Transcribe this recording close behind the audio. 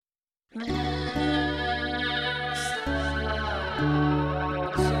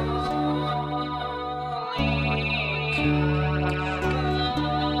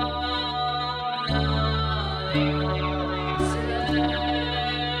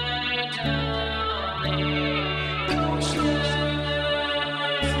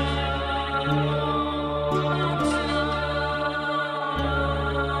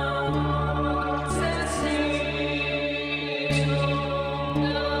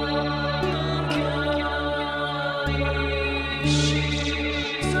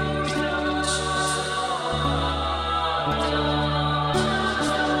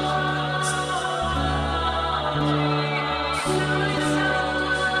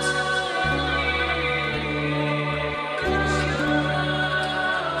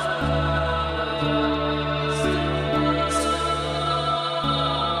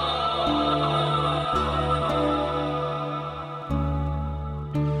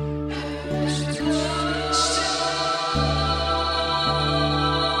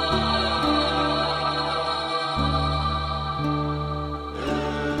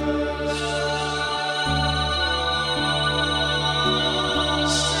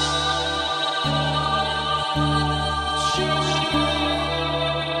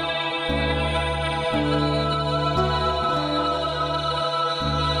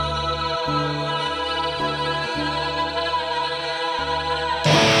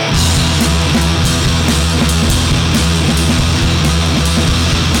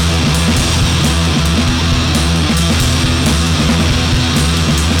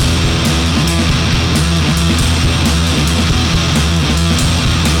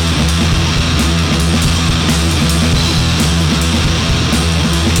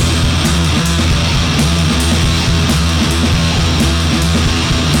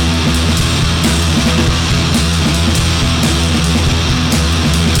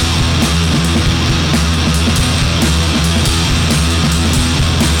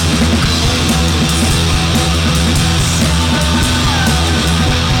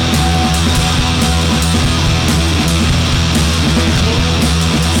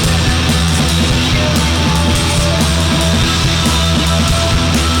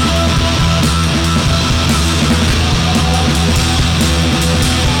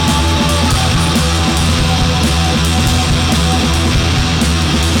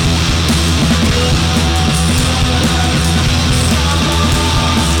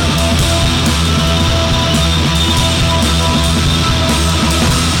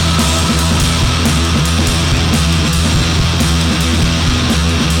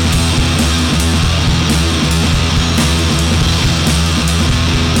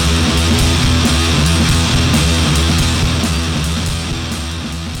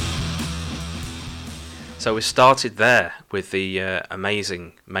So we started there with the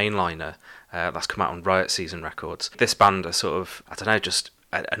amazing Mainliner that's come out on Riot Season Records. This band are sort of, I don't know, just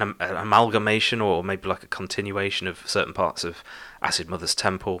an amalgamation or maybe like a continuation of certain parts of Acid Mother's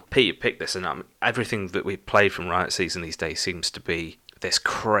Temple. Pete picked this, and everything that we played from Riot Season these days seems to be this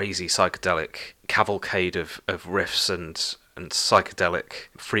crazy psychedelic cavalcade of riffs and psychedelic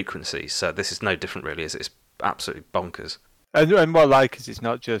frequencies. So this is no different really, it's absolutely bonkers. And what I like is it's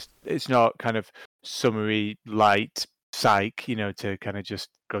not kind of summery light psych, to kind of just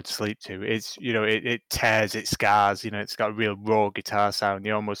go to sleep to. It's, it tears, it scars, it's got a real raw guitar sound,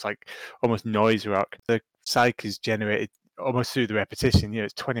 almost noise rock. The psych is generated almost through the repetition,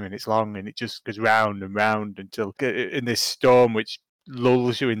 it's 20 minutes long and it just goes round and round until in this storm which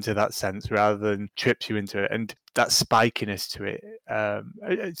lulls you into that sense rather than trips you into it, and that spikiness to it.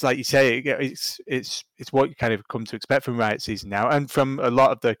 It's like you say, it's what you kind of come to expect from Riot Season now, and from a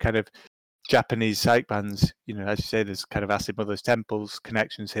lot of the kind of Japanese psych bands. As you say, there's kind of Acid Mother's Temple's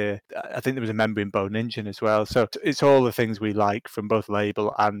connections here. I think there was a member in Bone Engine as well. So it's all the things we like from both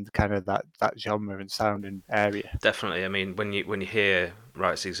label and kind of that genre and sound and area. Definitely. I mean, when you hear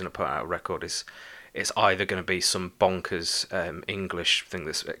Riot Season put out a record, it's either going to be some bonkers English thing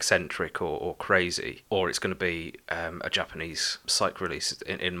that's eccentric or crazy, or it's going to be a Japanese psych release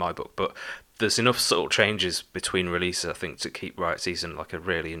in my book. But there's enough subtle changes between releases, I think, to keep Riot Season like a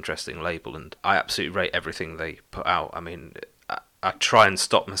really interesting label, and I absolutely rate everything they put out. I mean, I try and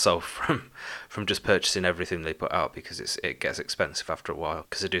stop myself from just purchasing everything they put out because it gets expensive after a while,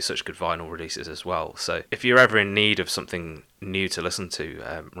 because they do such good vinyl releases as well. So if you're ever in need of something new to listen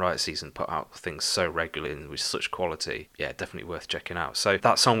to, Riot Season put out things so regularly and with such quality. Yeah, definitely worth checking out. So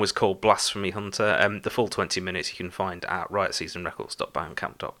that song was called Blasphemy Hunter. The full 20 minutes you can find at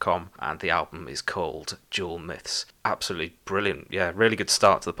riotseasonrecords.bandcamp.com, and the album is called Dual Myths. Absolutely brilliant. Yeah, really good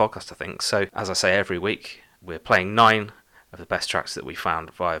start to the podcast, I think. So as I say every week, we're playing 9 of the best tracks that we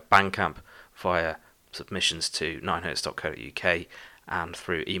found via Bandcamp, via submissions to 9hertz.co.uk, and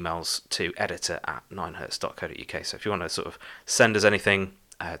through emails to editor@9hertz.co.uk. So if you want to sort of send us anything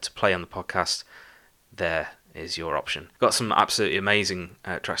to play on the podcast, there is your option. Got some absolutely amazing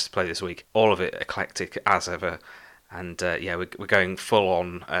tracks to play this week, all of it eclectic as ever, and we're going full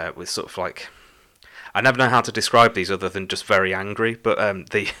on with sort of like, I never know how to describe these other than just very angry, but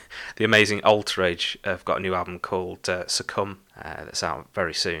the amazing Altarage have got a new album called Succumb that's out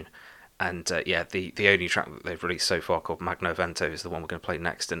very soon, And the only track that they've released so far, called Magno Evento, is the one we're going to play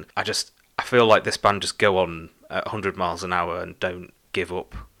next. And I feel like this band just go on at 100 miles an hour and don't give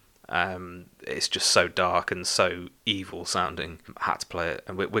up. It's just so dark and so evil sounding. I had to play it.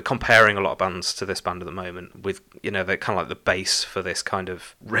 And we're comparing a lot of bands to this band at the moment with, they're kind of like the base for this kind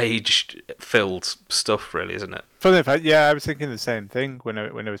of rage-filled stuff, really, isn't it? Funny fact, yeah, I was thinking the same thing when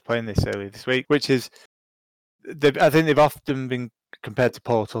I was playing this earlier this week, which is, I think they've often been compared to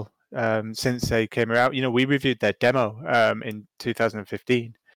Portal since they came out. We reviewed their demo in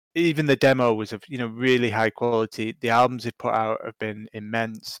 2015. Even the demo was of really high quality. The albums they put out have been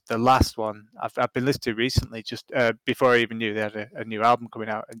immense. The last one I've been listening to recently, just before I even knew they had a new album coming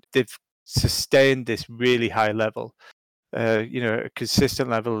out, and they've sustained this really high level. A consistent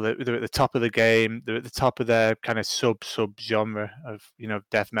level. They're at the top of the game. They're at the top of their kind of sub genre of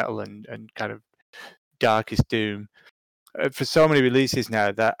death metal and kind of darkest doom. For so many releases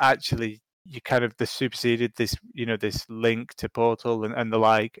now that actually they superseded this this link to Portal and the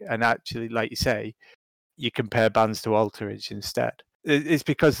like, and actually, like you say, you compare bands to Altarage instead. It's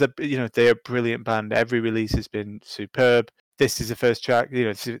because they're a brilliant band. Every release has been superb. This is the first track,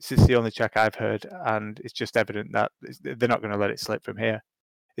 it's the only track I've heard, and it's just evident that they're not going to let it slip from here.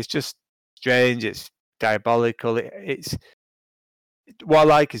 It's just strange. It's diabolical. It's what I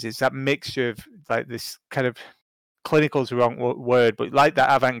like is it's that mixture of like this kind of, clinical is the wrong word, but like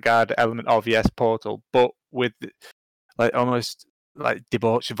that avant-garde element of Portal, but with like almost like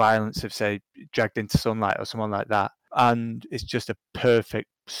debauched violence of, say, Dragged into Sunlight or someone like that, and it's just a perfect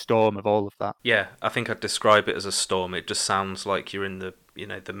storm of all of that. Yeah, I think I'd describe it as a storm. It just sounds like you're in the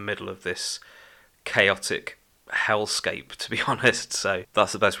the middle of this chaotic hellscape, to be honest. So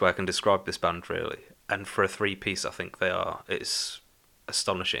that's the best way I can describe this band, really. And for a 3-piece, I think they are. It's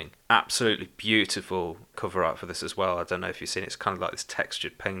astonishing. Absolutely beautiful cover art for this as well. I don't know if you've seen it. It's kind of like this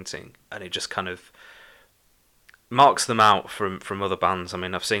textured painting, and it just kind of marks them out from other bands. I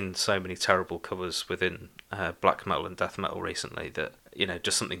mean, I've seen so many terrible covers within black metal and death metal recently that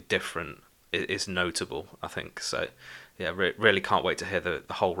just something different is notable, I think. So yeah, really can't wait to hear the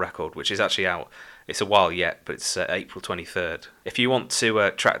whole record, which is actually out. It's a while yet, but it's April 23rd. If you want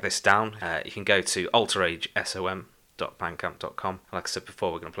to track this down, you can go to altaragesom.bandcamp.com. Like I said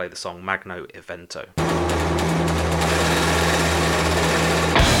before, we're going to play the song Magno Evento.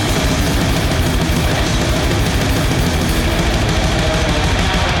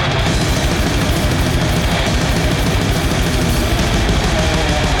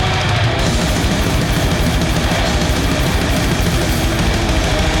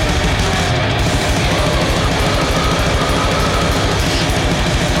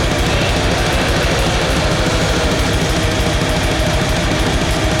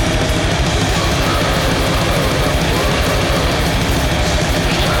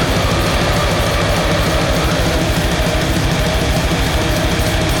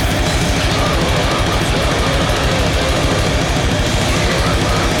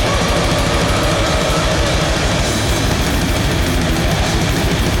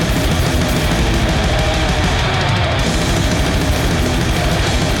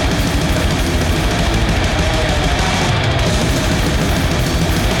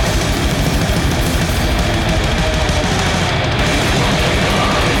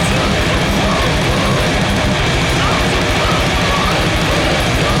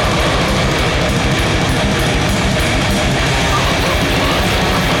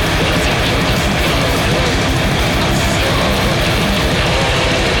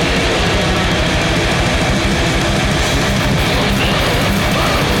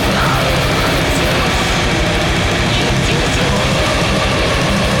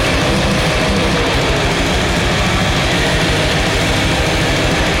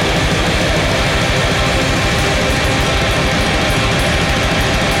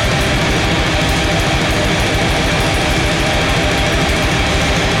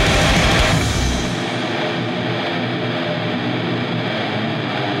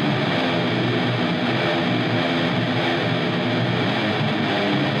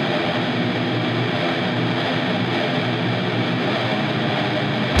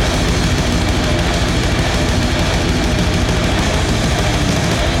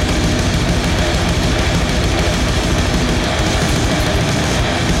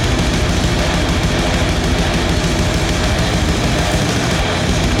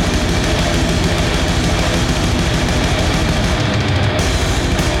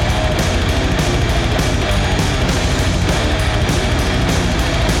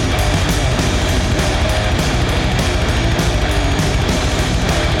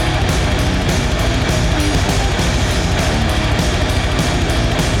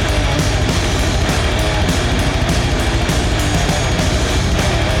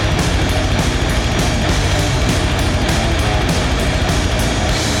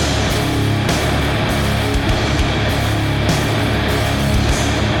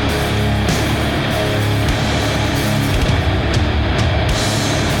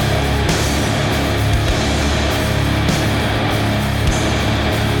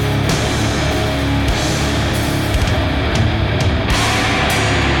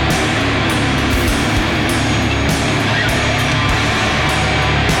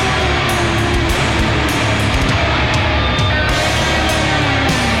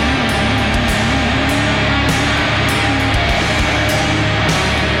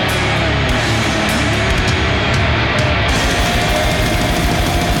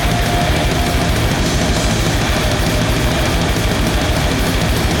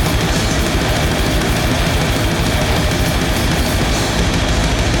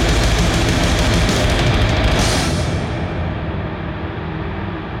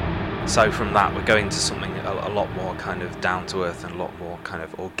 So from that, we're going to something a lot more kind of down to earth and a lot more kind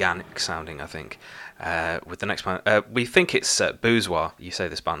of organic sounding, I think. With the next band, we think it's BOOZEWA. You say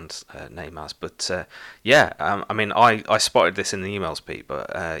this band's name as, but I mean, I spotted this in the emails, Pete,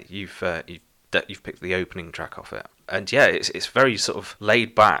 but you've picked the opening track off it, and yeah, it's very sort of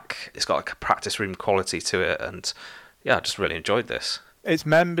laid back. It's got like a practice room quality to it, and yeah, I just really enjoyed this. It's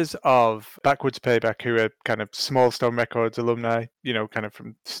members of Backwoods Payback, who are kind of Small Stone Records alumni, kind of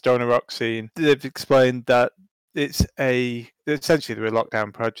from stoner rock scene. They've explained that essentially they're a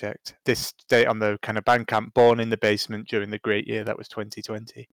lockdown project. This date on the kind of Bandcamp, born in the basement during the great year that was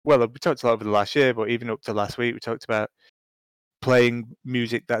 2020. Well, we talked a lot over the last year, but even up to last week, we talked about playing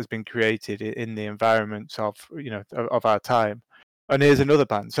music that has been created in the environments of our time. And here's another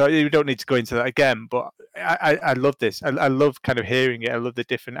band. So you don't need to go into that again, but I love this. I love kind of hearing it. I love the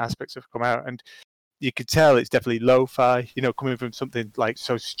different aspects that have come out. And you could tell it's definitely lo-fi, coming from something like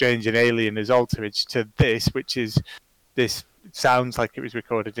so strange and alien as Altarage to this, which is this sounds like it was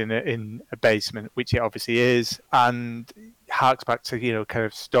recorded in a basement, which it obviously is, and harks back to kind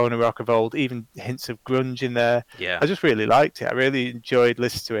of stoner rock of old, even hints of grunge in there. Yeah, I just really liked it. I really enjoyed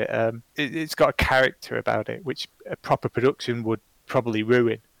listening to it. It's got a character about it, which a proper production would probably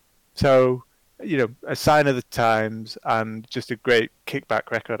ruin. So, a sign of the times and just a great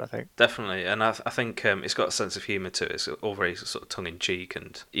kickback record, I think. Definitely, and I think it's got a sense of humour to it. It's all very sort of tongue-in-cheek,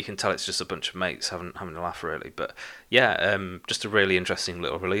 and you can tell it's just a bunch of mates having a laugh, really. But yeah, just a really interesting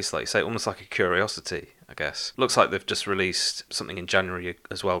little release, like you say, almost like a curiosity, I guess. Looks like they've just released something in January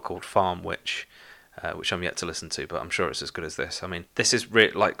as well called Farm Witch, which I'm yet to listen to, but I'm sure it's as good as this. I mean, this is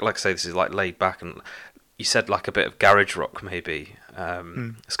like I say, this is like laid back, and you said like a bit of garage rock, maybe.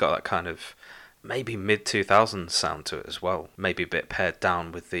 It's got that kind of maybe mid-2000s sound to it as well. Maybe a bit pared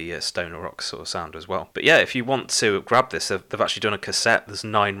down with the stoner rock sort of sound as well. But yeah, if you want to grab this, they've actually done a cassette. There's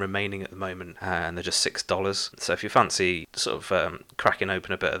 9 remaining at the moment, and they're just $6. So if you fancy sort of cracking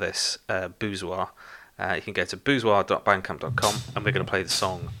open a bit of this BOOZEWA, you can go to boozewa.bandcamp.com, and we're going to play the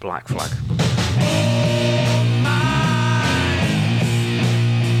song Black Flag.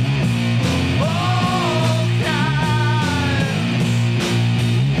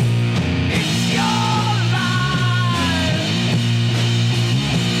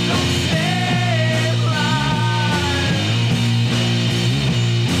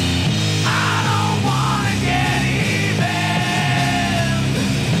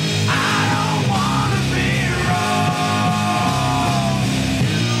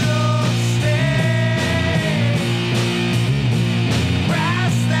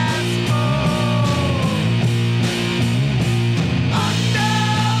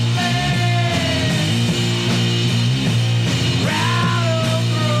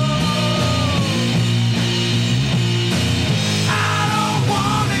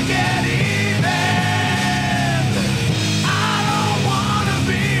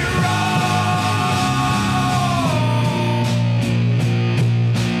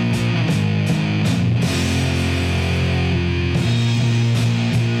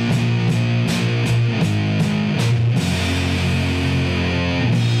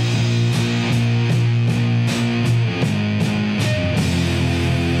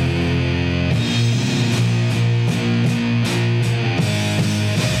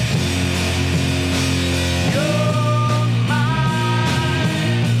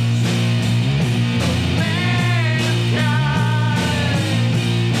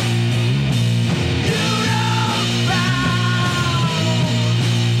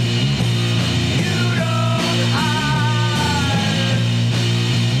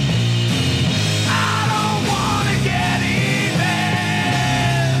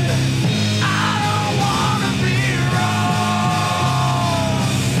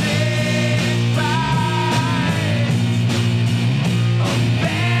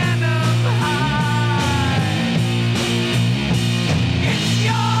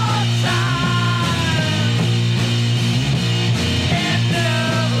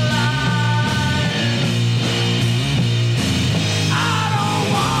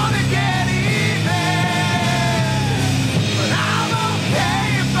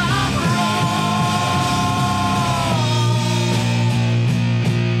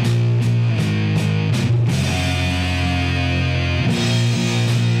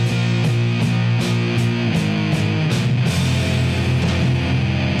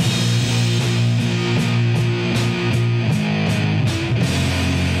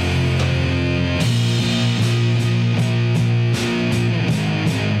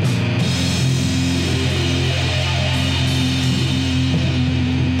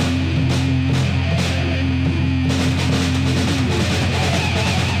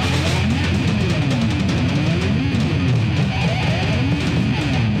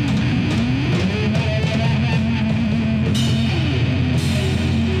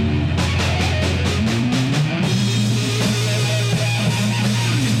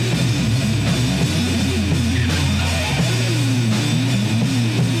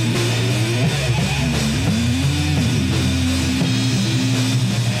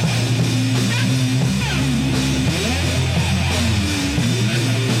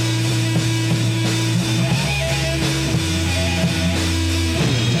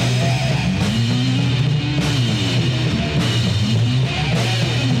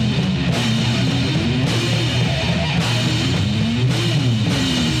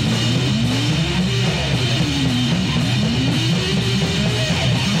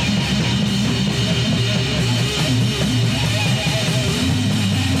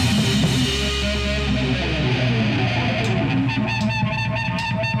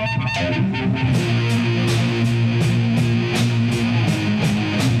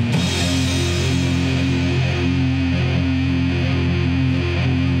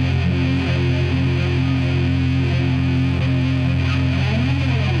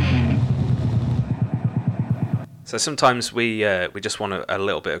 So sometimes we just want a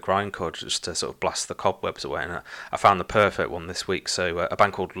little bit of grindcore just to sort of blast the cobwebs away, and I found the perfect one this week. So a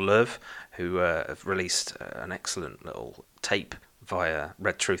band called LØVVE, who have released an excellent little tape via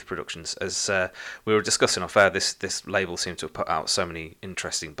Red Truth Productions. As we were discussing off air, this label seems to have put out so many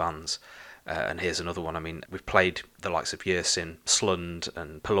interesting bands. And here's another one. I mean, we've played the likes of Yersin, Slund,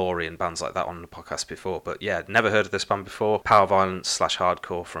 and Pelori and bands like that on the podcast before. But yeah, never heard of this band before. Power violence /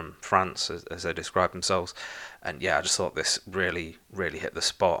 hardcore from France, as they describe themselves. And yeah, I just thought this really, really hit the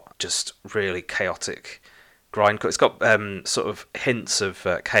spot. Just really chaotic grindcore. It's got sort of hints of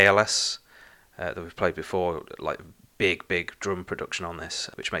KLS that we've played before, like big drum production on this,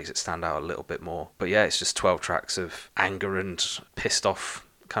 which makes it stand out a little bit more. But yeah, it's just 12 tracks of anger and pissed off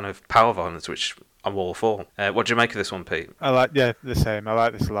kind of power violence, which I'm all for. What do you make of this one, Pete? The same. I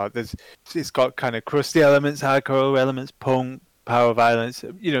like this a lot. It's got kind of crusty elements, hardcore elements, punk, power violence.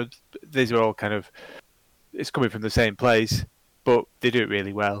 You know, these are all kind of, it's coming from the same place, but they do it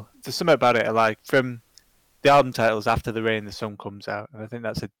really well. There's something about it I like. From the album titles, After the Rain, the Sun Comes Out, and I think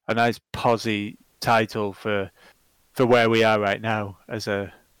that's a nice posy title for where we are right now as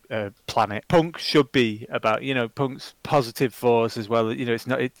a planet. Punk should be about, you know, punk's positive force as well. You know, it's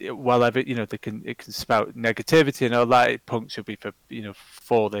not while ever, you know, it can spout negativity and all that. Punk should be for, you know,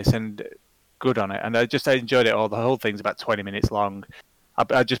 for this, and good on it. And I enjoyed it all. The whole thing's about 20 minutes long.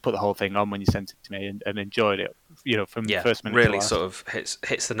 I just put the whole thing on when you sent it to me and enjoyed it, you know, from the first minute really to last. Sort of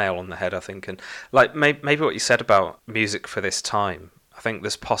hits the nail on the head, I think. And like maybe what you said about music for this time, I think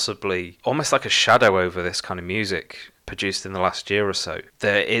there's possibly almost like a shadow over this kind of music produced in the last year or so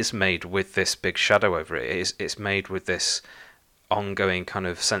that is made with this big shadow over it. It's made with this ongoing kind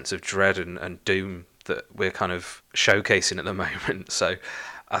of sense of dread and doom that we're kind of showcasing at the moment. So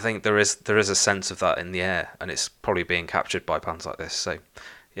I think there is a sense of that in the air, and it's probably being captured by bands like this. So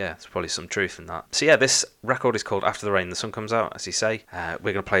yeah, there's probably some truth in that. So yeah, this record is called After the Rain, the Sun Comes Out, as you say.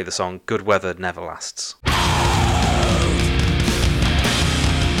 We're going to play the song Good Weather Never Lasts.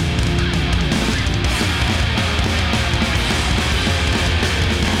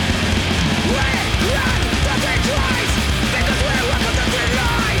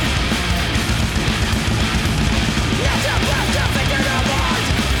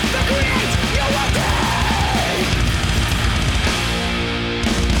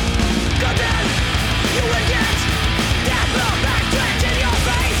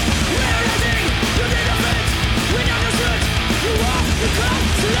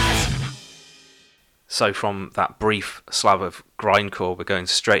 So from that brief slab of grindcore, we're going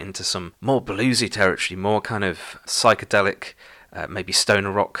straight into some more bluesy territory, more kind of psychedelic, maybe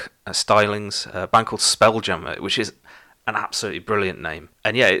stoner rock stylings. A band called Spelljammer, which is an absolutely brilliant name.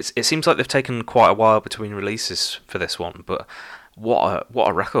 And yeah, it seems like they've taken quite a while between releases for this one, but what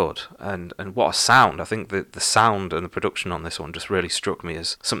a record and what a sound. I think the sound and the production on this one just really struck me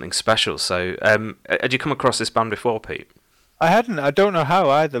as something special. So had you come across this band before, Pete? I hadn't. I don't know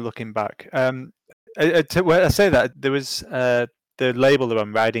how either, looking back. I say that there was the label they're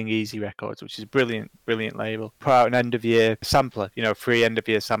on, Riding Easy Records, which is a brilliant label. Put out an end of year sampler, you know, free end of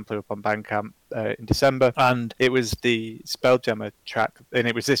year sampler up on Bandcamp in December, and it was the Spelljammer track, and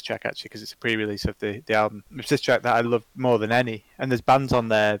it was this track actually because it's a pre-release of the album. It's this track that I love more than any, and there's bands on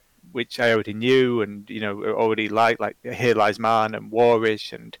there which I already knew and, you know, already liked, like Here Lies Man and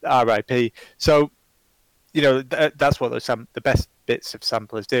Warish and R.I.P. So, you know, that's what the best bits of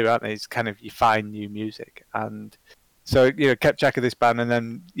samplers do, aren't they? It's kind of, you find new music. And so, you know, kept track of this band, and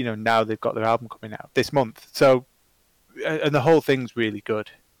then, you know, now they've got their album coming out this month. So, and the whole thing's really good.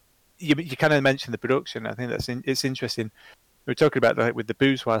 You kind of mentioned the production. I think it's interesting. We were talking about that with the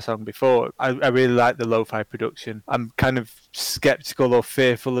BOOZEWA song before. I really like the lo-fi production. I'm kind of skeptical or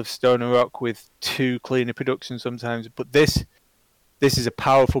fearful of stoner rock with too clean a production sometimes, but this is a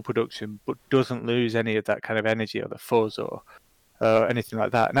powerful production, but doesn't lose any of that kind of energy or the fuzz or anything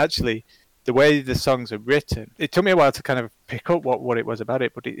like that. And actually, the way the songs are written, it took me a while to kind of pick up what it was about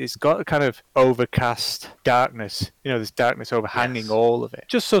it, but it's got a kind of overcast darkness. You know, there's darkness overhanging all of it.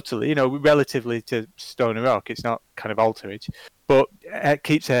 Just subtly, you know, relatively to stoner rock, it's not kind of Altarage, but it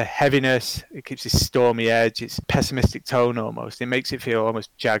keeps a heaviness, it keeps this stormy edge, it's pessimistic tone almost. It makes it feel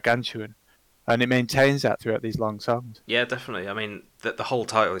almost gargantuan. And it maintains that throughout these long songs. Yeah, definitely. I mean, the whole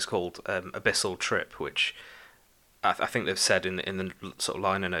title is called Abyssal Trip, which I think they've said in the sort of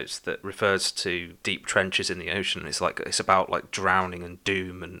liner notes that refers to deep trenches in the ocean. It's about like drowning and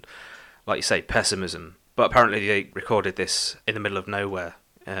doom and, like you say, pessimism. But apparently they recorded this in the middle of nowhere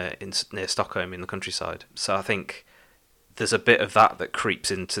near Stockholm in the countryside. So I think there's a bit of that creeps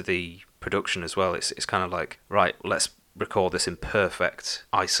into the production as well. It's kind of like, right, let's record this in perfect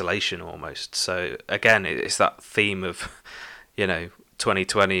isolation almost. So again, it's that theme of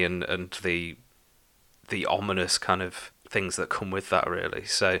 2020 and the ominous kind of things that come with that, really.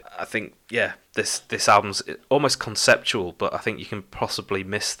 So I think, yeah, this album's almost conceptual, but I think you can possibly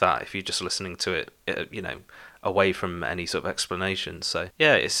miss that if you're just listening to it, away from any sort of explanation. So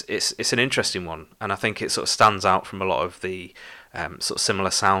yeah, it's an interesting one, and I think it sort of stands out from a lot of the sort of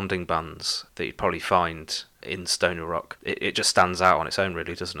similar sounding bands that you'd probably find in stoner rock. It just stands out on its own,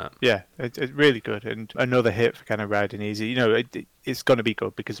 really, doesn't it? Yeah, it's really good, and another hit for kind of Riding Easy. It's going to be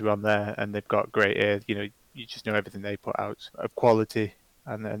good because they're on there and they've got great ear. You just know everything they put out of quality,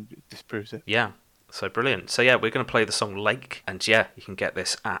 and then this proves it. Yeah, so brilliant. So yeah, we're going to play the song Lake, and yeah, you can get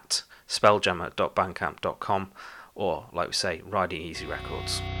this at spelljammer.bandcamp.com, or like we say, Riding Easy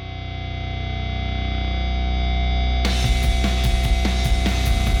Records.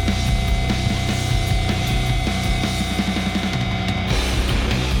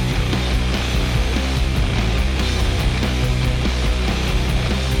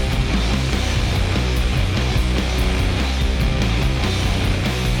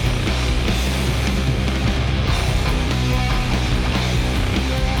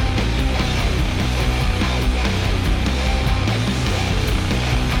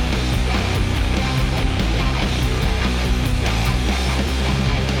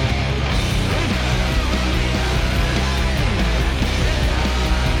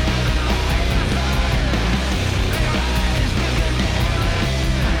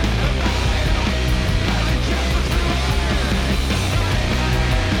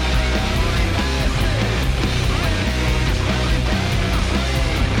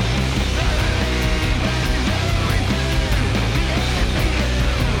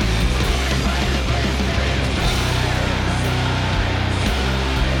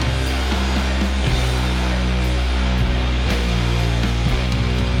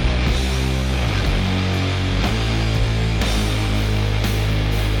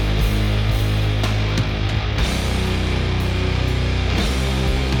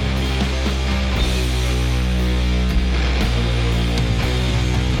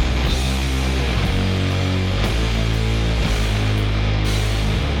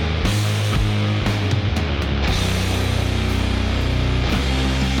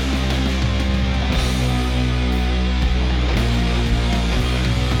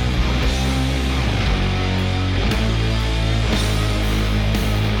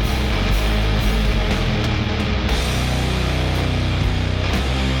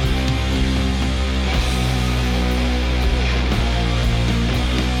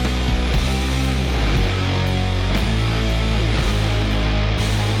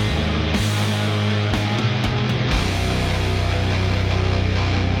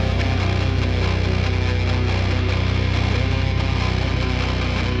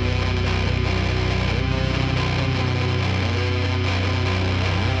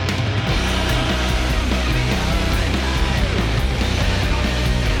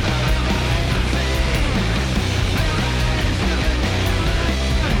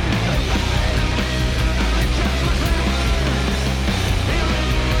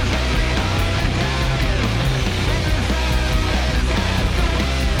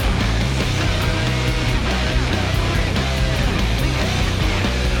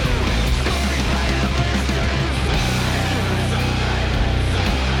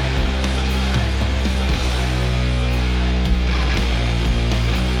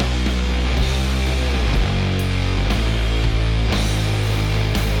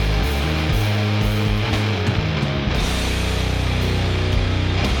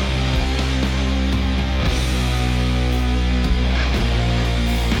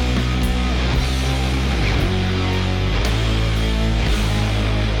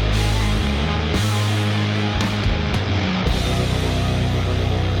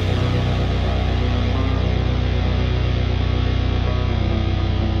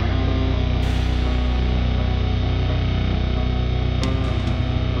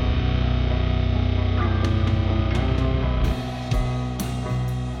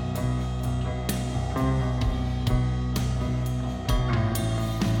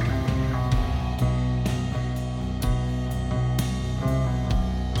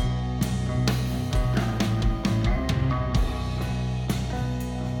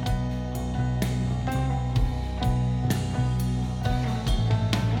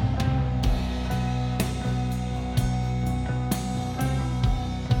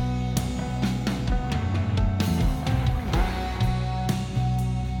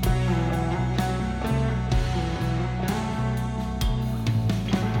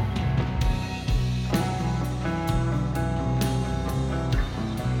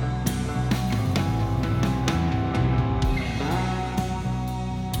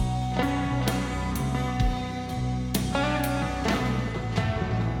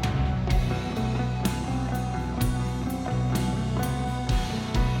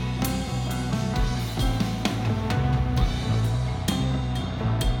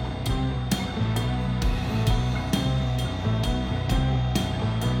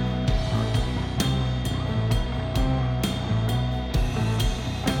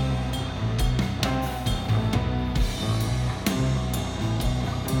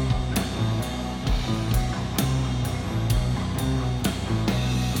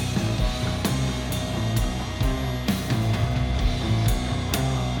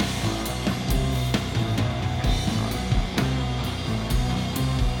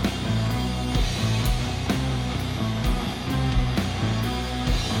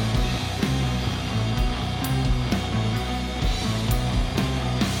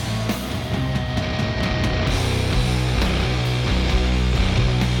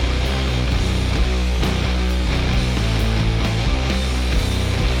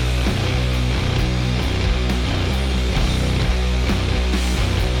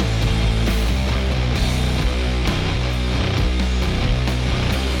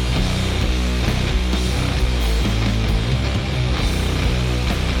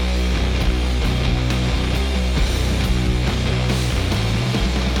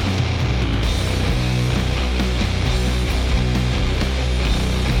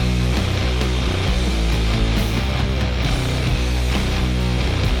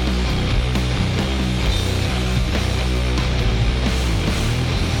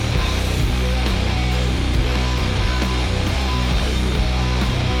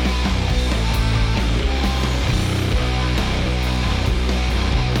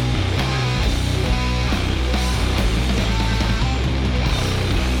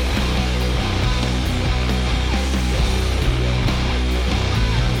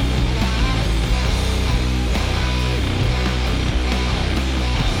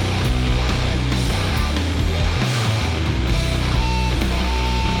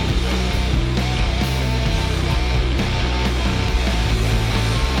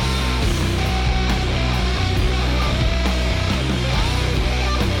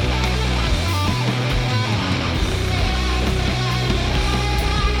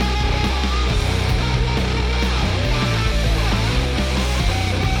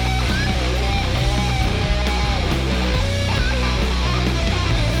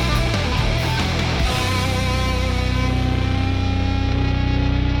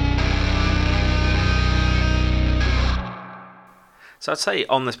 So I'd say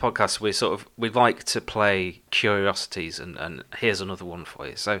on this podcast we like to play curiosities, and here's another one for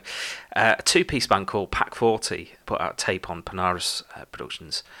you. So a two-piece band called Pack 40 put out a tape on Permanence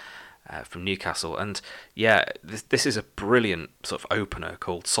Productions from Newcastle, and yeah, this is a brilliant sort of opener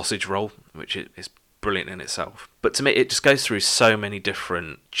called Sausage Roll, which is brilliant in itself. But to me, it just goes through so many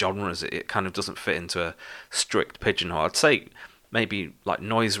different genres. It kind of doesn't fit into a strict pigeonhole. I'd say maybe like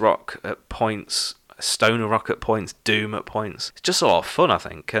noise rock at points, stoner rock at points, doom at points. It's just a lot of fun, I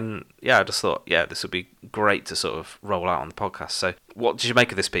think. And yeah, I just thought, yeah, this would be great to sort of roll out on the podcast. So what did you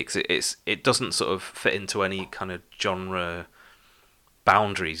make of this piece? It doesn't sort of fit into any kind of genre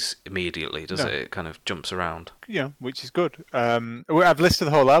boundaries immediately, does it? It kind of jumps around. Yeah, which is good. I've listed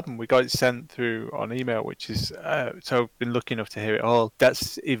the whole album. We got it sent through on email, which is so I've been lucky enough to hear it all.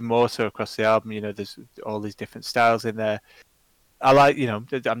 That's even more so across the album. You know, there's all these different styles in there. I like, you know,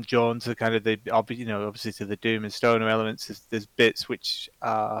 I'm drawn to kind of obviously to the doom and stoner elements. There's bits which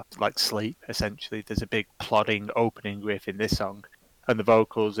are like sleep, essentially. There's a big plodding opening riff in this song, and the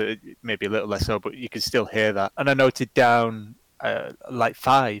vocals are maybe a little less so, but you can still hear that. And I noted down like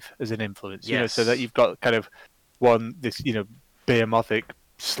 5 as an influence, you know, so that you've got kind of this, you know, behemothing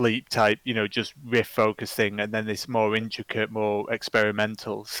sleep type, you know, just riff focus thing, and then this more intricate, more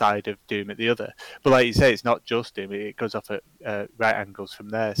experimental side of doom at the other. But like you say, it's not just doom; it goes off at right angles from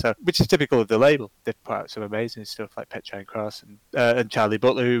there. So, which is typical of the label. They've put out some amazing stuff like Petra and Cross and Charlie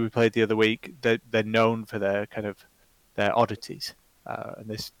Butler, who we played the other week. They're known for their kind of their oddities, and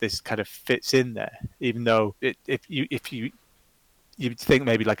this kind of fits in there. Even though if you'd think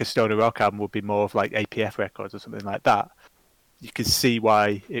maybe like a stoner rock album would be more of like APF records or something like that. You can see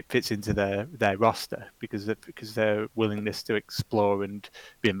why it fits into their roster because their willingness to explore and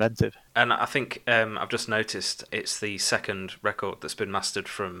be inventive. And I think I've just noticed it's the second record that's been mastered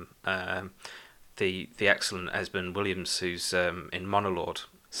from the excellent Esben Williams, who's in Monolord.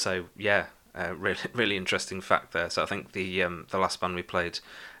 So yeah, really really interesting fact there. So I think the last band we played,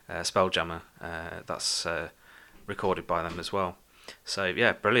 Spelljammer, that's recorded by them as well. So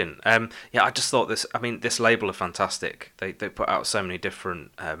yeah, brilliant. Yeah, I just thought this label are fantastic. They put out so many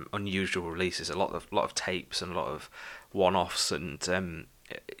different unusual releases, a lot of tapes and a lot of one-offs, and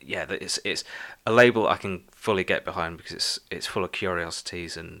yeah, it's a label I can fully get behind because it's full of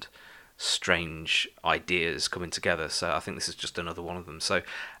curiosities and strange ideas coming together. So I think this is just another one of them. So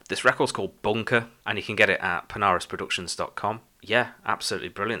this record's called Bunker, and you can get it at panarasproductions.com. Yeah, absolutely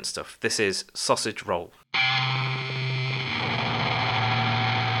brilliant stuff. This is Sausage Roll.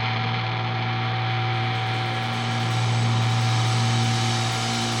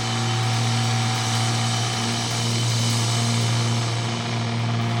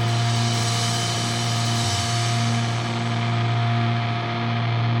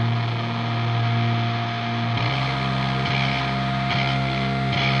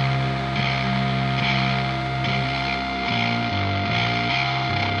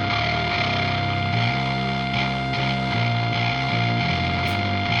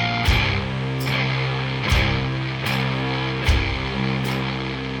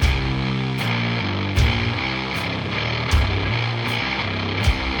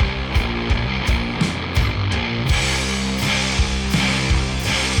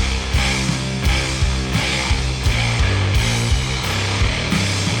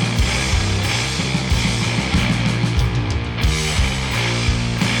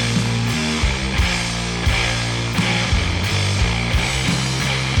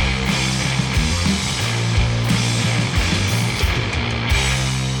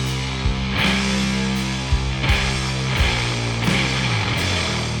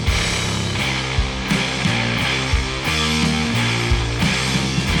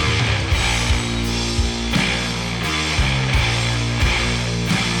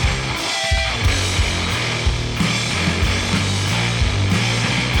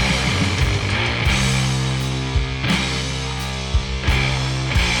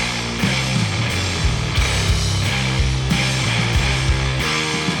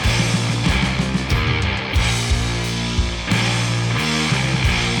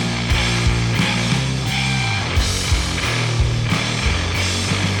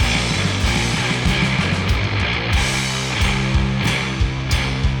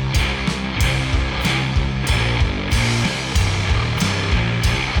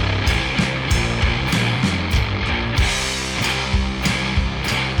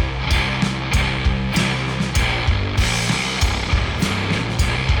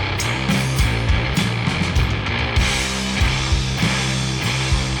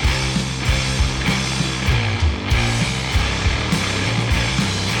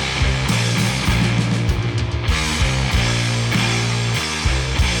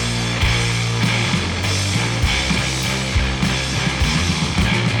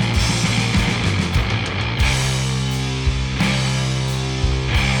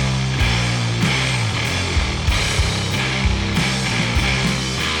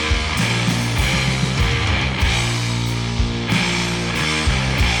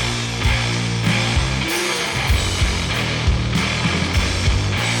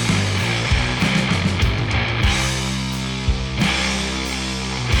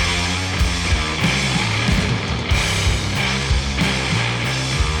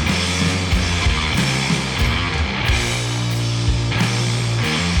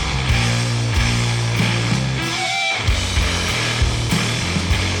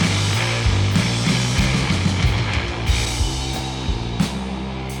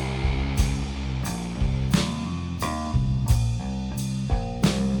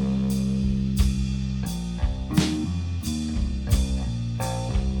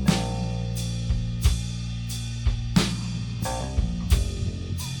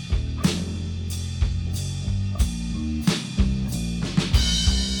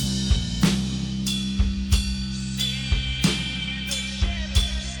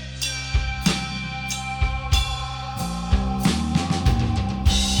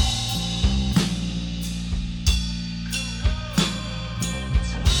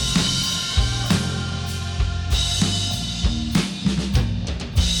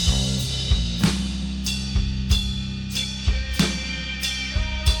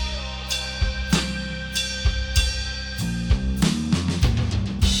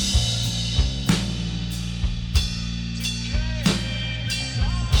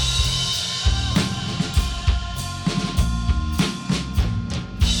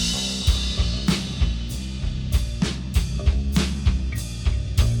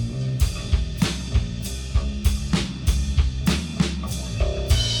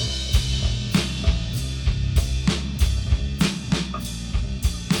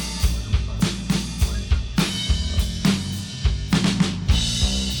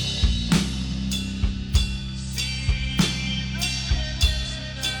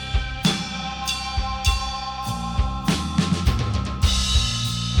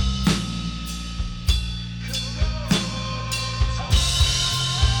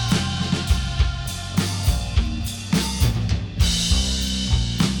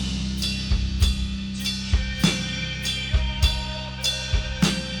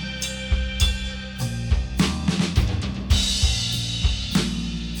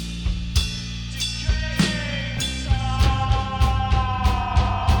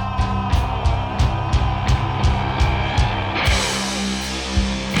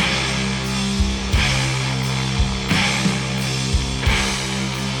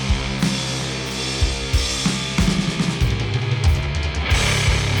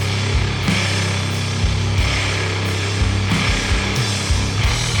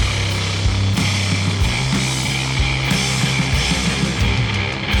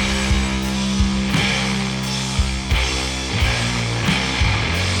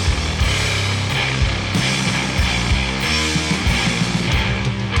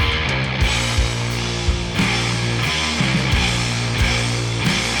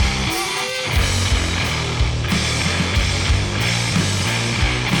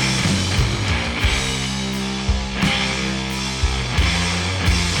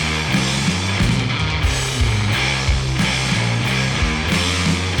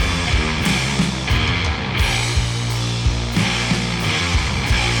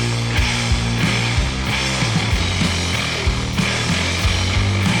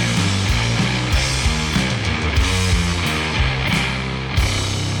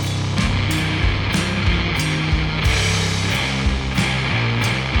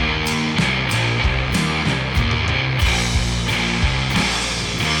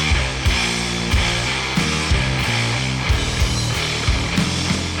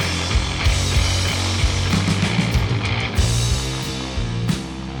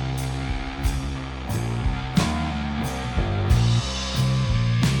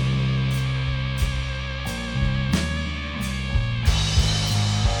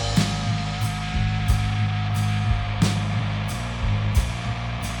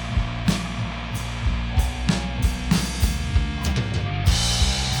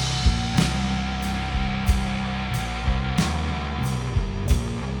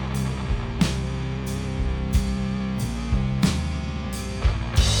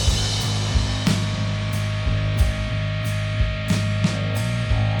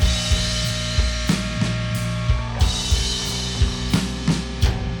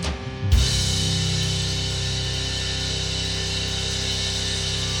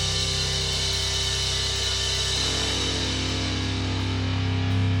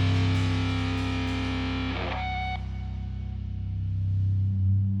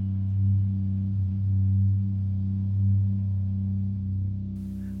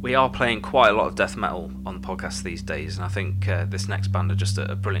 We are playing quite a lot of death metal on the podcast these days, and I think this next band are just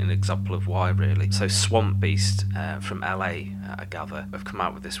a brilliant example of why, really. So Swampbeast from LA, I gather, have come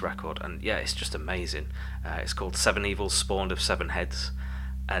out with this record, and yeah, it's just amazing. It's called Seven Evils Spawned of Seven Heads,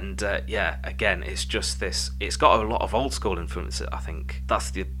 and yeah, again, it's just this. It's got a lot of old school influence. I think that's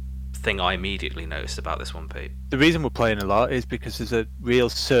the thing I immediately noticed about this one, Pete. The reason we're playing a lot is because there's a real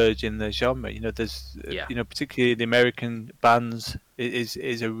surge in the genre. There's particularly the American bands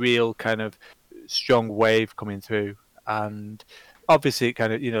is a real kind of strong wave coming through, and obviously it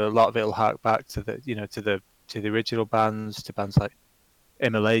kind of a lot of it'll hark back to the to the original bands, to bands like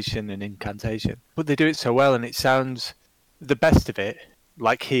Immolation and Incantation, but they do it so well, and it sounds the best of it.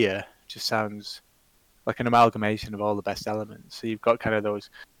 Like here, just sounds like an amalgamation of all the best elements. So you've got kind of those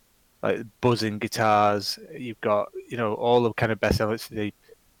like buzzing guitars, you've got all the kind of best elements, the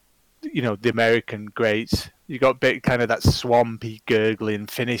American greats. You got a bit kind of that swampy gurgling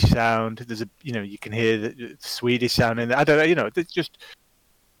Finnish sound. There's you can hear the Swedish sound in there. I don't know, it's just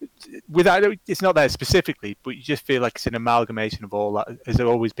without, it's not there specifically, but you just feel like it's an amalgamation of all that has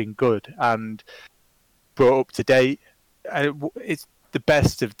always been good and brought up to date. It's the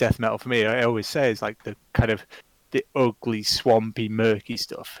best of death metal for me. I always say it's like the kind of the ugly, swampy, murky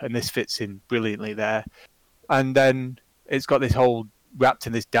stuff, and this fits in brilliantly there. And then it's got this whole wrapped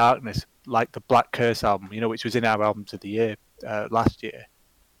in this darkness, like the Black Curse album, which was in our albums of the year last year.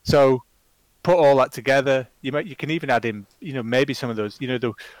 So put all that together, you can even add in, maybe some of those,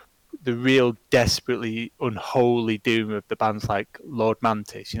 the real desperately unholy doom of the bands like Lord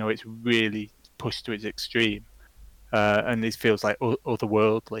Mantis. It's really pushed to its extreme, and it feels like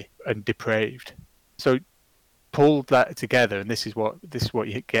otherworldly and depraved. So pull that together, and this is what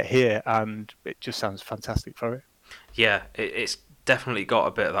you get here, and it just sounds fantastic for it. Yeah, it's definitely got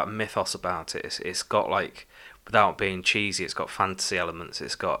a bit of that mythos about it. It's got, like, without being cheesy, it's got fantasy elements.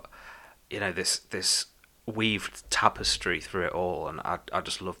 It's got this weaved tapestry through it all, and I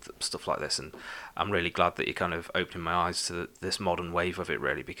just love stuff like this, and I'm really glad that you're kind of opening my eyes to this modern wave of it,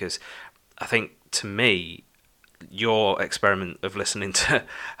 really, because I think, to me, your experiment of listening to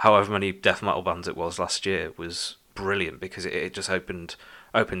however many death metal bands it was last year was brilliant, because it just opened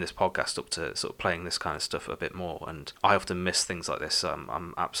this podcast up to sort of playing this kind of stuff a bit more, and I often miss things like this, so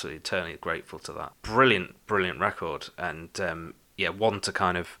I'm absolutely eternally grateful to that. Brilliant record, and one to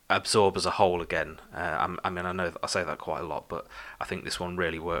kind of absorb as a whole again. I mean, I know I say that quite a lot, but I think this one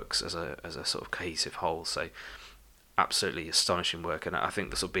really works as a sort of cohesive whole, so absolutely astonishing work, and I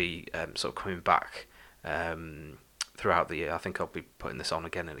think this will be sort of coming back throughout the year. I think I'll be putting this on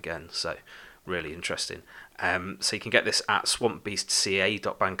again and again, so really interesting. So you can get this at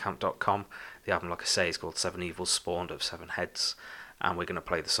swampbeastca.bandcamp.com. The album, like I say, is called Seven Evils Spawned of Seven Heads, and we're going to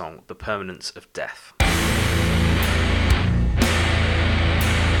play the song The Permanence of Death.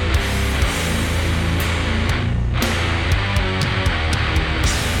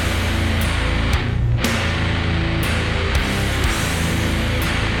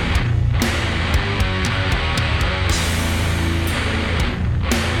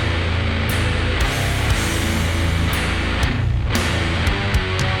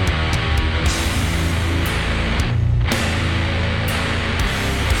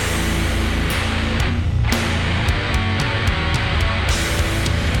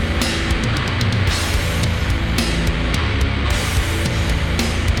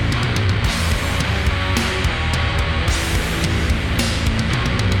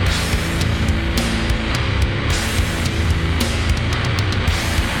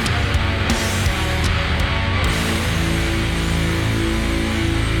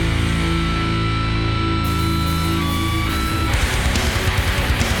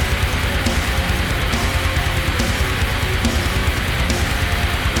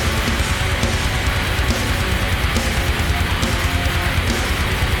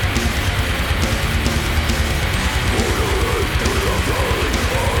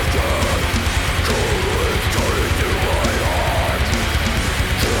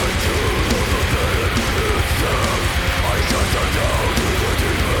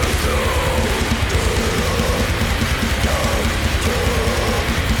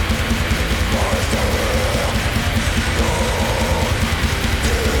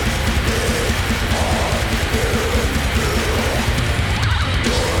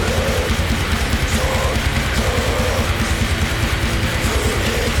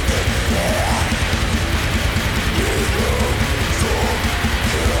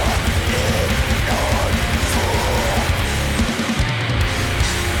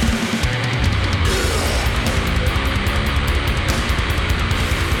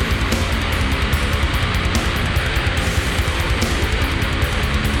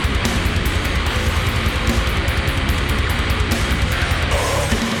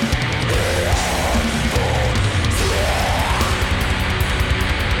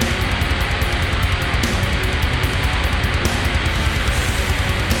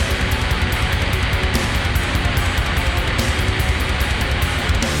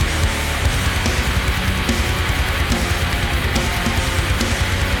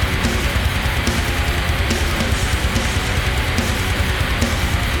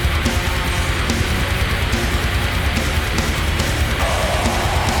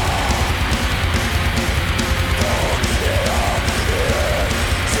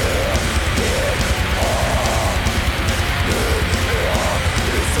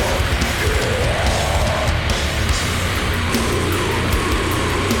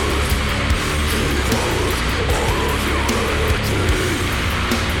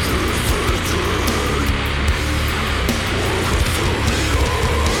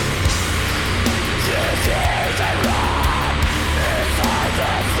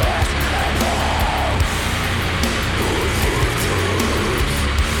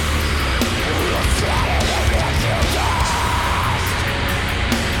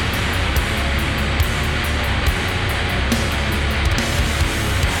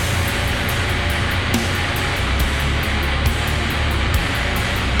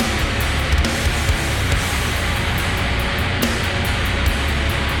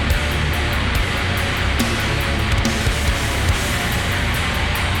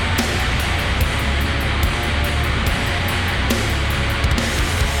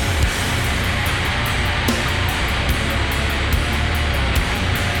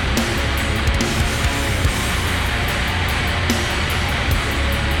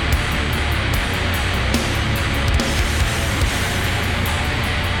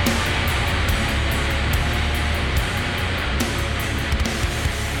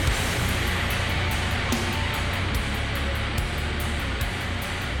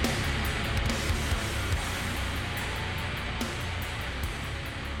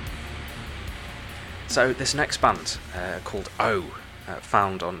 So this next band called O,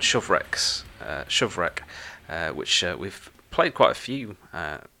 found on Shovrek, which we've played quite a few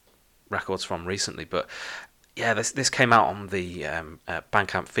records from recently, but yeah, this came out on the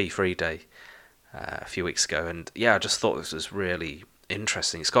Bandcamp Fee Free Day a few weeks ago, and yeah, I just thought this was really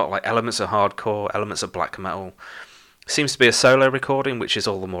interesting. It's got like elements of hardcore, elements of black metal. Seems to be a solo recording, which is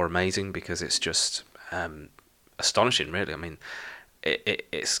all the more amazing because it's just astonishing, really. I mean,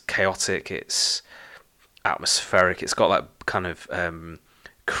 it's chaotic, it's atmospheric, it's got that kind of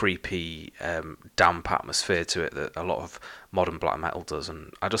creepy, damp atmosphere to it that a lot of modern black metal does,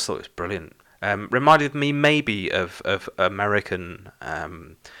 and I just thought it was brilliant. Reminded me maybe of American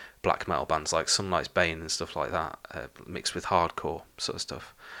black metal bands like Sunlight's Bane and stuff like that, mixed with hardcore sort of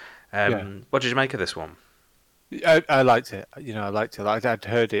stuff. What did you make of this one? I liked it. I liked it. I'd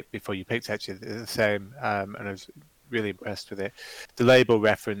heard it before you picked actually the same, and I was really impressed with it. The label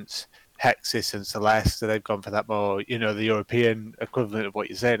reference Hexis and Celeste, so they've gone for that more, the European equivalent of what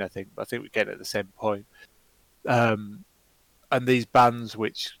you're saying. I think we get at the same point. And these bands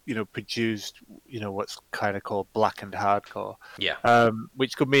which produced what's kind of called blackened hardcore,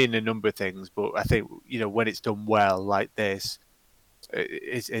 which could mean a number of things, but I think when it's done well like this,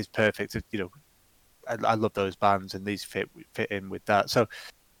 is perfect. I love those bands, and these fit in with that. So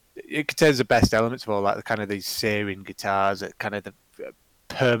it contains the best elements of all that, the kind of these searing guitars, that kind of the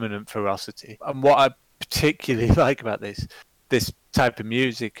permanent ferocity. And what I particularly like about this type of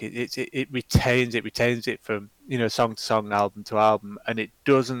music, it retains it from song to song, album to album, and it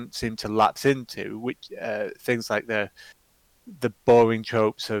doesn't seem to lapse into which things like the boring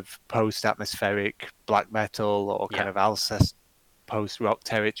tropes of post-atmospheric black metal or kind of Alcest post-rock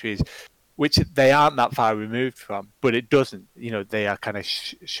territories, which they aren't that far removed from, but it doesn't. They are kind of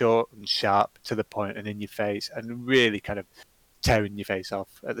short and sharp, to the point, and in your face, and really kind of tearing your face off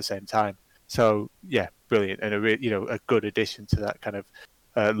at the same time. So yeah, brilliant, and a good addition to that kind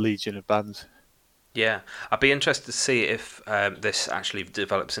of legion of bands. Yeah, I'd be interested to see if this actually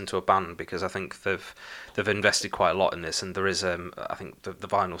develops into a band, because I think they've invested quite a lot in this, and there is I think the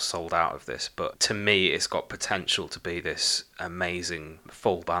vinyl's sold out of this, but to me it's got potential to be this amazing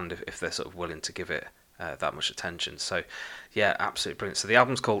full band if they're sort of willing to give it that much attention. So yeah, absolutely brilliant. So the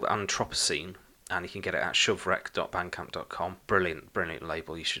album's called Anthropocene, and you can get it at shovrek.bandcamp.com. Brilliant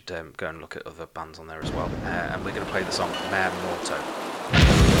label. You should go and look at other bands on there as well. And we're going to play the song Mare Morto.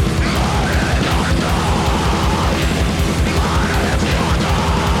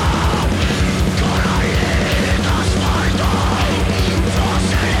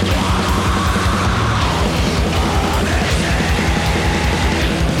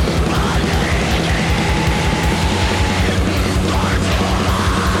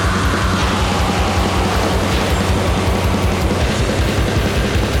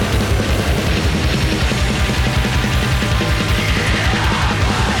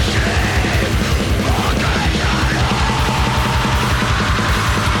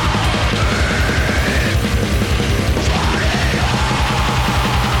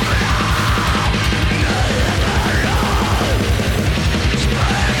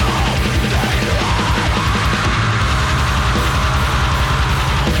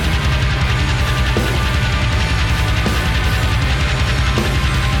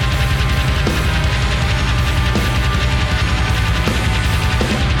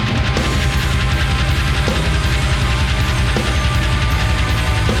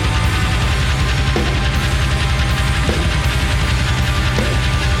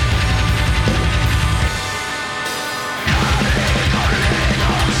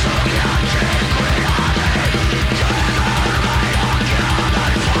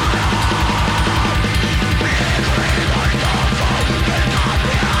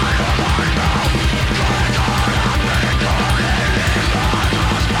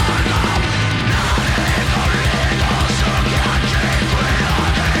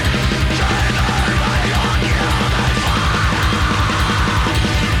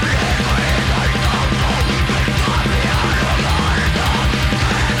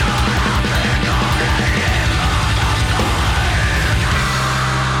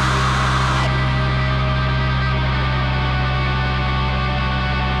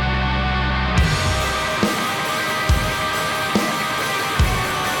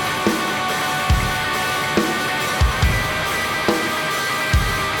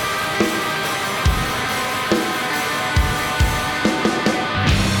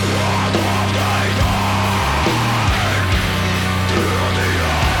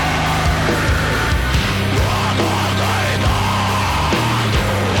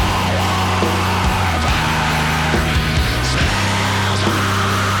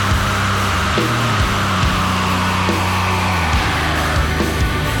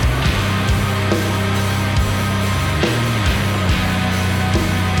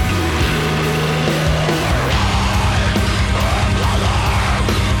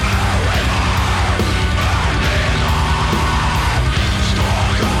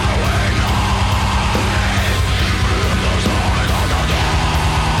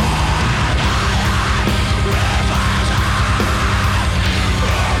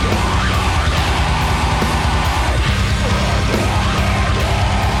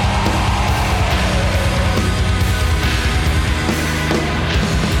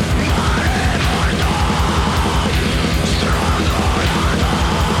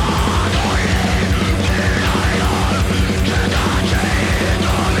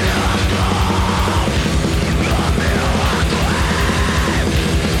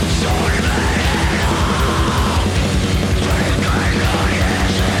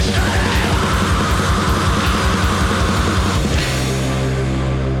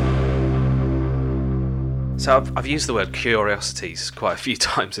 So I've used the word curiosities quite a few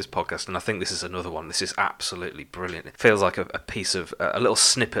times this podcast, and I think this is another one. This is absolutely brilliant. It feels like a piece of a little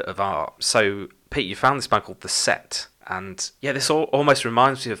snippet of art. So Pete, you found this band called the Sept, and yeah, this almost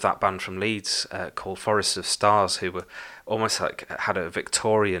reminds me of that band from Leeds called Forest of Stars, who were almost like had a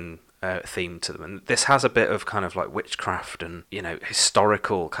Victorian theme to them, and this has a bit of kind of like witchcraft and, you know,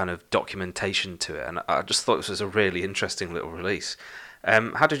 historical kind of documentation to it, and I just thought this was a really interesting little release.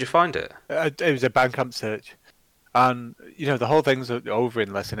 How did you find it? It was a Bandcamp search, and you know the whole thing's over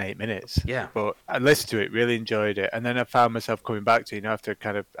in less than 8 minutes. Yeah. But I listened to it, really enjoyed it, and then I found myself coming back to, you know, after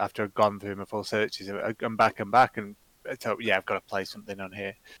I'd gone through my full searches, I've gone back and back, and I thought, yeah, I've got to play something on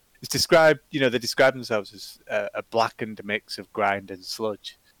here. It's described, you know, they describe themselves as a blackened mix of grind and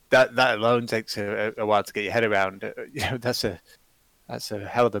sludge. That alone takes a while to get your head around. You know, that's a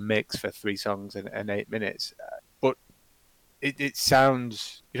hell of a mix for 3 songs and 8 minutes. But it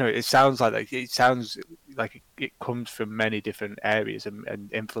sounds, you know, it sounds like it comes from many different areas and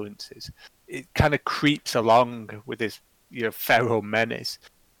influences. It kind of creeps along with this, you know, feral menace.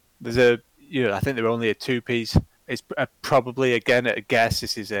 There's I think they're only a 2-piece. It's probably, again, at a guess,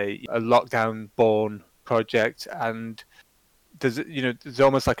 this is a lockdown-born project, and there's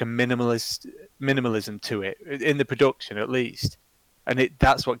almost like a minimalism to it in the production, at least, and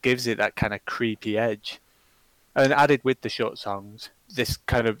that's what gives it that kind of creepy edge. And added with the short songs, this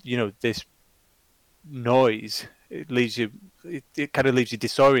kind of, you know, this noise, it kind of leaves you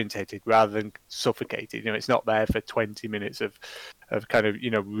disorientated rather than suffocated. You know, it's not there for 20 minutes of kind of, you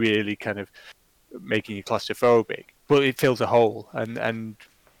know, really kind of making you claustrophobic, but it fills a hole, and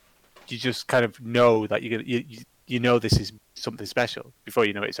you just kind of know that you know this is something special before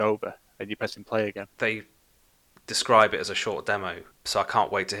you know it's over and you're pressing play again. They describe it as a short demo, so I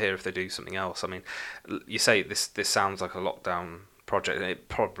can't wait to hear if they do something else. I mean, you say this sounds like a lockdown project, and it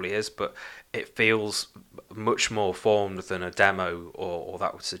probably is, but it feels much more formed than a demo or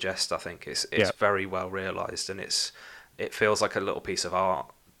that would suggest. I think it's very well realised, and it feels like a little piece of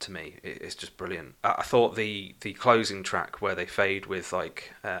art to me. It's just brilliant. I thought the closing track where they fade with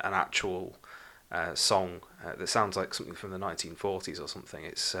like an actual song that sounds like something from the 1940s or something.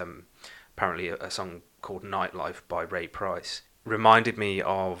 It's apparently a song called Nightlife by Ray Price. Reminded me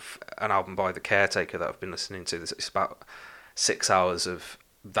of an album by The Caretaker that I've been listening to. It's about 6 hours of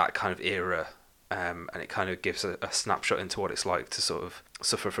that kind of era, and it kind of gives a snapshot into what it's like to sort of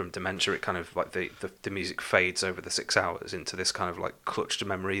suffer from dementia. It kind of like the music fades over the 6 hours into this kind of like clutched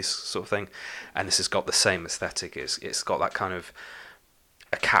memories sort of thing, and this has got the same aesthetic. It's got that kind of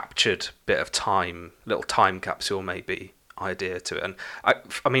a captured bit of time, little time capsule maybe idea to it. And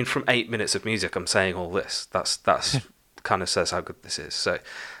I mean, from 8 minutes of music, I'm saying all this. That's kind of says how good this is. So,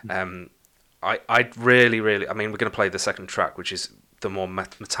 I really, I mean, we're going to play the second track, which is the more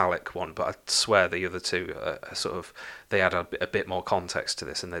metallic one, but I swear the other two are sort of, they add a bit more context to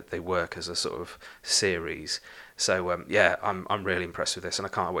this, and they work as a sort of series. So yeah, I'm really impressed with this, and I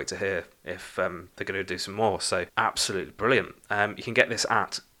can't wait to hear if they're going to do some more. So absolutely brilliant. You can get this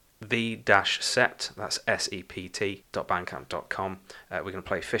at the-sept, that's sept.bandcamp.com. We're going to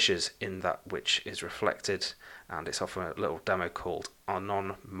play Fissures in that which is reflected, and it's off a little demo called Our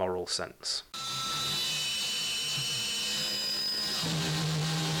Non-Moral Sense.